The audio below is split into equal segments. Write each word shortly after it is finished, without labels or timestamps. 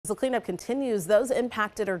the cleanup continues, those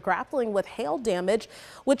impacted are grappling with hail damage,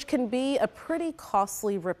 which can be a pretty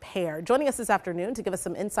costly repair. Joining us this afternoon to give us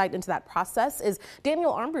some insight into that process is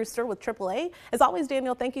Daniel Armbruster with AAA. As always,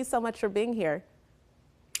 Daniel, thank you so much for being here.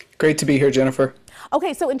 Great to be here, Jennifer.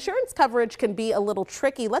 Okay, so insurance coverage can be a little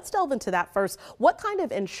tricky. Let's delve into that first. What kind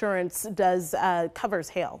of insurance does covers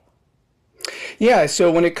hail? Yeah,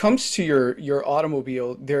 so when it comes to your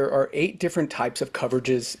automobile, there are 8 different types of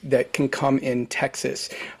coverages that can come in Texas.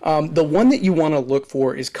 The one that you want to look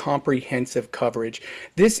for is comprehensive coverage.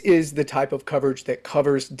 This is the type of coverage that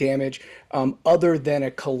covers damage other than a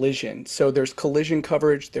collision. So there's collision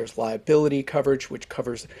coverage, there's liability coverage, which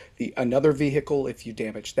covers another vehicle if you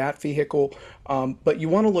damage that vehicle. But you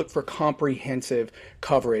want to look for comprehensive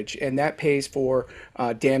coverage, and that pays for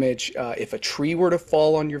damage if a tree were to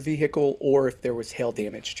fall on your vehicle or if there was hail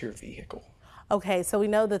damage to your vehicle. Okay, so we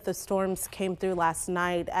know that the storms came through last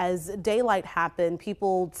night. As daylight happened,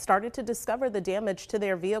 people started to discover the damage to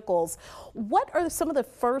their vehicles. What are some of the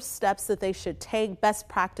first steps that they should take, best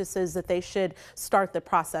practices that they should start the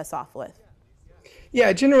process off with?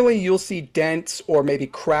 Yeah, generally you'll see dents or maybe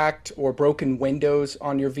cracked or broken windows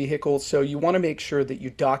on your vehicle, so you want to make sure that you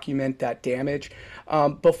document that damage.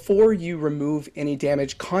 Before you remove any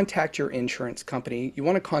damage, contact your insurance company. You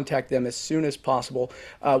want to contact them as soon as possible.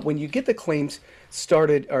 When you get the claims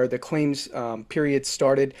started, or the claims period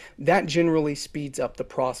started, that generally speeds up the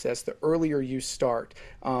process the earlier you start.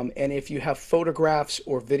 And if you have photographs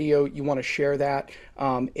or video, you want to share that.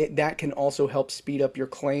 That can also help speed up your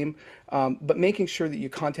claim. But making sure that you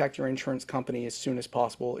contact your insurance company as soon as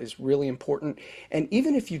possible is really important. And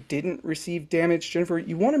even if you didn't receive damage, Jennifer,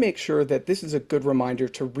 you want to make sure that this is a good reminder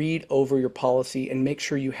to read over your policy and make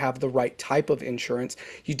sure you have the right type of insurance.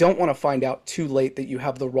 You don't want to find out too late that you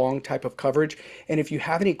have the wrong type of coverage. And if you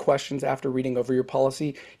have any questions after reading over your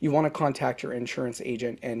policy, you want to contact your insurance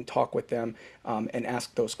agent and talk with them and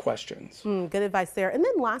ask those questions. Good advice there. And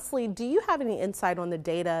then lastly, do you have any insight on the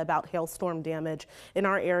data about hailstorm damage in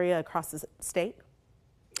our area across the state?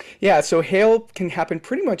 Yeah, so hail can happen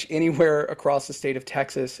pretty much anywhere across the state of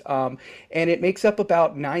Texas, and it makes up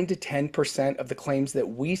about 9 to 10% of the claims that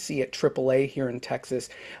we see at AAA here in Texas.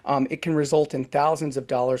 It can result in thousands of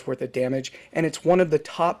dollars worth of damage, and it's one of the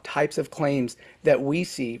top types of claims that we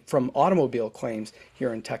see from automobile claims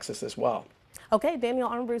here in Texas as well. Okay, Daniel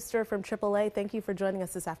Armbruster from AAA, thank you for joining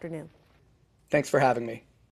us this afternoon. Thanks for having me.